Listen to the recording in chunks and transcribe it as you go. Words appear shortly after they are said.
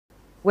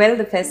Well,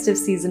 the festive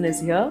season is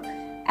here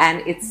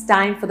and it's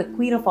time for the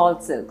queen of all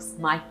silks,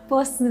 my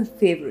personal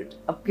favorite,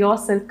 a pure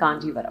silk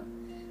Kanjivaram.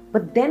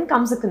 But then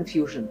comes a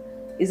confusion.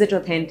 Is it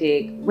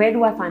authentic? Where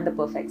do I find the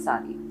perfect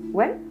sari?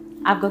 Well,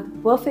 I've got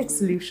the perfect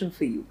solution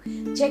for you.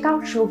 Check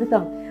out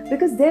Shobitam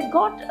because they've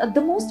got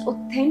the most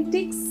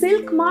authentic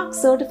silk mark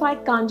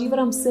certified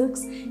Kanjivaram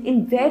silks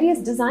in various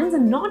designs,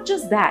 and not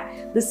just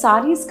that, the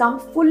saris come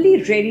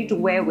fully ready to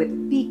wear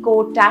with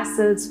picot,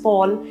 tassels,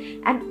 fall,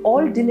 and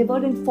all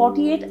delivered in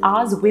 48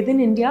 hours within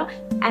India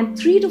and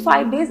 3 to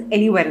 5 days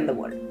anywhere in the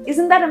world.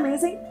 Isn't that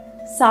amazing?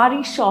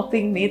 Sari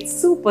shopping made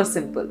super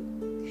simple.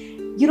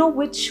 You know,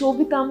 with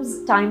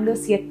Shobitam's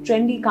timeless yet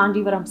trendy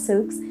Kanjivaram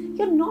silks,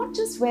 you're not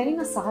just wearing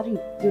a sari,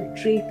 you're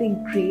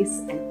draping grace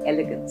and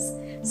elegance.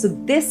 So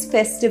this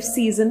festive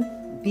season,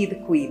 be the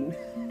queen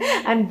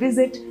and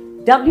visit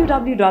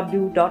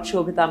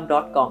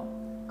www.shobitam.com,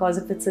 because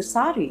if it's a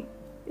sari,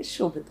 it's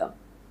Shobitam.